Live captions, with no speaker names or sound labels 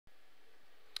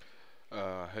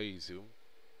Hey Zoom.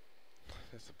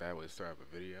 That's a bad way to start up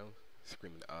a video.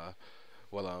 Screaming,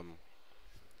 well,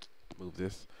 move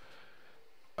this.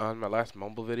 On my last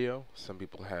Mumble video, some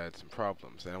people had some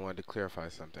problems, and I wanted to clarify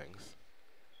some things.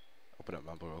 Open up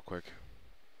Mumble real quick.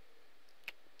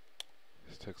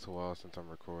 This takes a while since I'm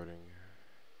recording.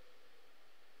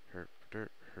 Herp, derp,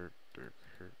 herp, derp,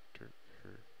 herp, derp,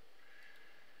 herp.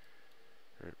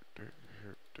 Herp, derp,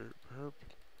 herp, derp, herp.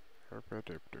 Herp, derp,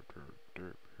 derp, derp,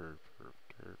 derp, herp, herp,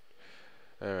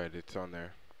 derp. Alright, it's on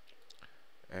there.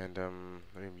 And,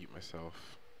 let me mute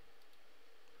myself.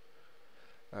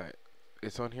 Alright,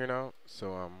 it's on here now.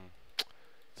 So,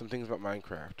 some things about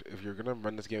Minecraft. If you're gonna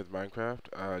run this game with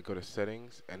Minecraft, go to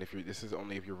settings, and if you're this is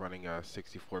only if you're running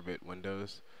 64-bit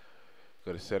Windows.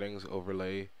 Go to settings,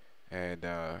 overlay, and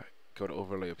go to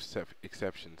overlay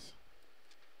exceptions.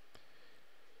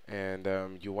 And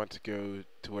you want to go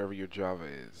to wherever your Java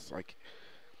is. Like,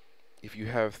 if you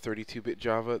have 32-bit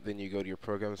Java, then you go to your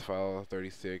programs file,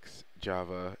 36,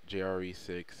 Java,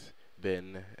 JRE6,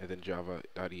 bin, and then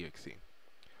java.exe.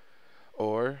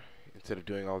 Or, instead of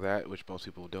doing all that, which most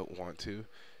people don't want to, you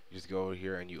just go over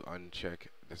here and you uncheck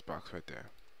this box right there.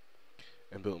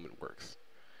 And boom, it works.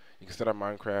 You can set up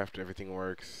Minecraft, everything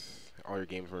works, all your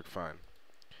games work fine.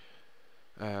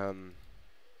 I'm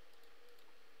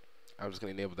just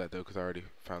going to enable that though, because I already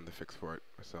found the fix for it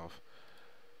myself.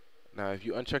 Now, if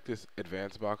you uncheck this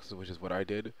advanced box, which is what I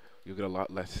did, you'll get a lot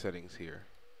less settings here.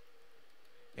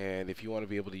 And if you want to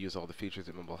be able to use all the features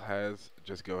that Mumble has,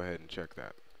 just go ahead and check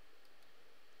that.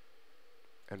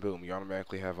 And boom, you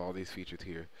automatically have all these features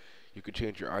here. You can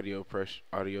change your audio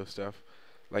stuff.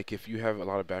 Like if you have a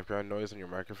lot of background noise on your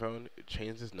microphone,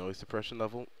 change this noise suppression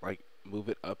level. Like move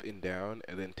it up and down,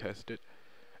 and then test it,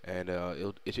 and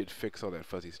it should fix all that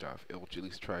fuzzy stuff. It will at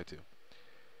least try to.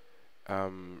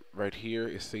 Right here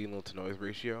is signal to noise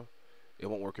ratio. It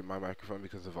won't work in my microphone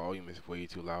because the volume is way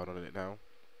too loud on it now.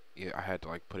 Yeah, I had to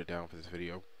like put it down for this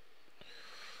video.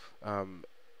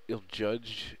 It'll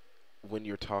judge when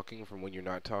you're talking from when you're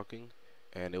not talking,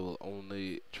 and it will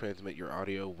only transmit your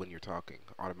audio when you're talking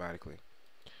automatically.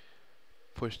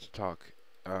 Push to talk.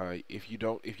 If you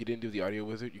didn't do the audio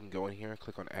wizard, you can go in here,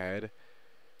 click on add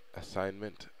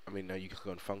assignment. Now you can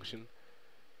click on function,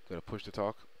 go to push to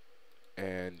talk,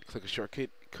 and click a shortcut.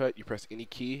 You press any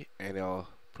key, and it'll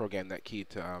program that key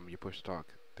to your push to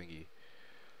talk thingy.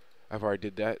 I've already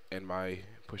did that, and my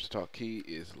push to talk key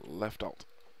is left alt,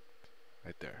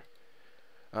 right there.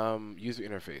 User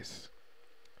interface.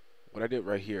 What I did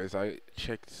right here is I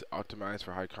checked optimize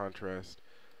for high contrast.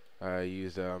 I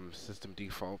used system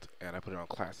default, and I put it on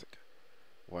classic.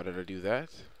 Why did I do that?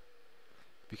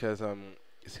 Because you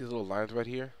see these little lines right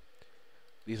here?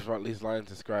 These lines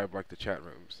describe like the chat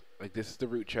rooms. Like this is the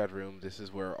root chat room. This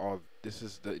is where this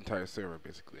is the entire server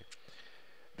basically.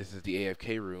 This is the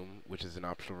AFK room, which is an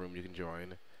optional room you can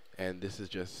join, and this is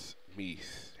just me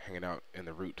hanging out in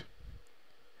the root.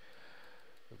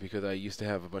 Because I used to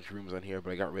have a bunch of rooms on here,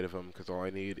 but I got rid of them because all I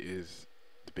need is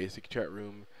the basic chat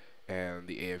room and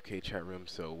the AFK chat room.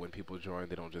 So when people join, if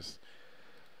they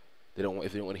don't want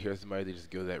to hear somebody, they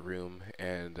just go to that room,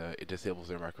 and it disables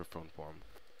their microphone for them.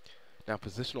 Now,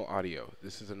 positional audio.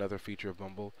 This is another feature of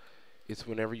Mumble. It's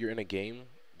whenever you're in a game.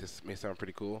 This may sound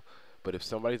pretty cool, but if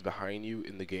somebody's behind you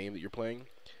in the game that you're playing,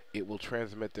 it will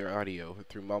transmit their audio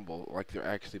through Mumble like they're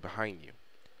actually behind you.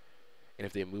 And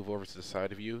if they move over to the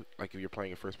side of you, like if you're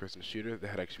playing a first-person shooter,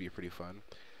 that'd actually be pretty fun,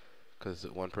 because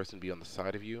one person would be on the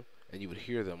side of you, and you would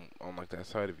hear them on like that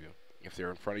side of you. If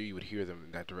they're in front of you, you would hear them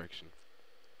in that direction.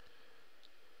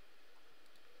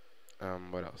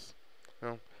 What else?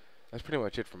 Well, that's pretty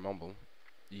much it for Mumble.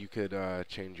 You could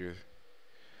change your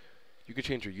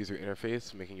user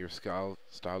interface, making your style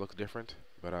look different.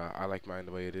 But I like mine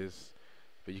the way it is.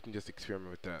 But you can just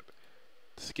experiment with that.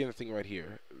 The skin thing right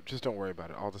here, just don't worry about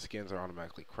it. All the skins are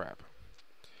automatically crap.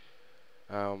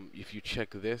 If you check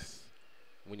this,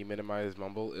 when you minimize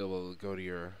Mumble, it will go to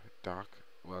your dock.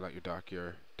 Well, not your dock,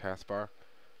 your taskbar.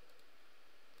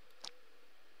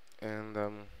 And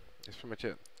that's pretty much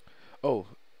it. Oh,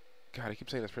 God, I keep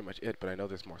saying that's pretty much it, but I know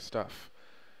there's more stuff.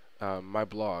 My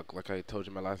blog, like I told you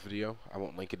in my last video, I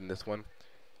won't link it in this one.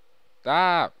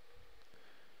 If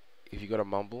you go to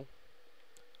Mumble,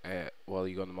 you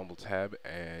go to the Mumble tab,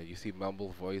 and you see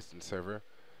Mumble voice and server.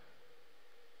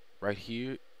 Right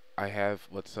here, I have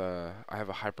a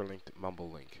hyperlinked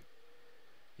Mumble link.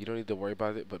 You don't need to worry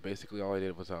about it, but basically all I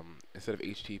did was instead of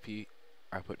HTTP,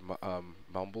 I put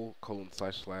mumble : /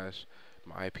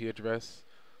 my IP address :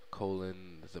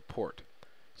 the port.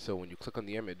 So when you click on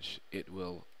the image, it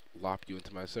will lop you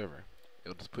into my server.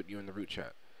 It'll just put you in the root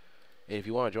chat. And if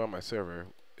you want to join my server,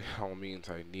 by all means,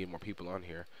 I need more people on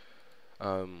here.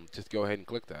 just go ahead and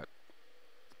click that.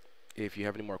 If you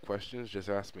have any more questions, just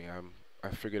ask me. I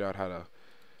figured out how to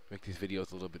make these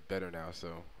videos a little bit better now,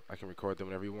 so I can record them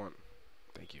whenever you want.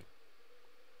 Thank you.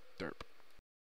 Derp.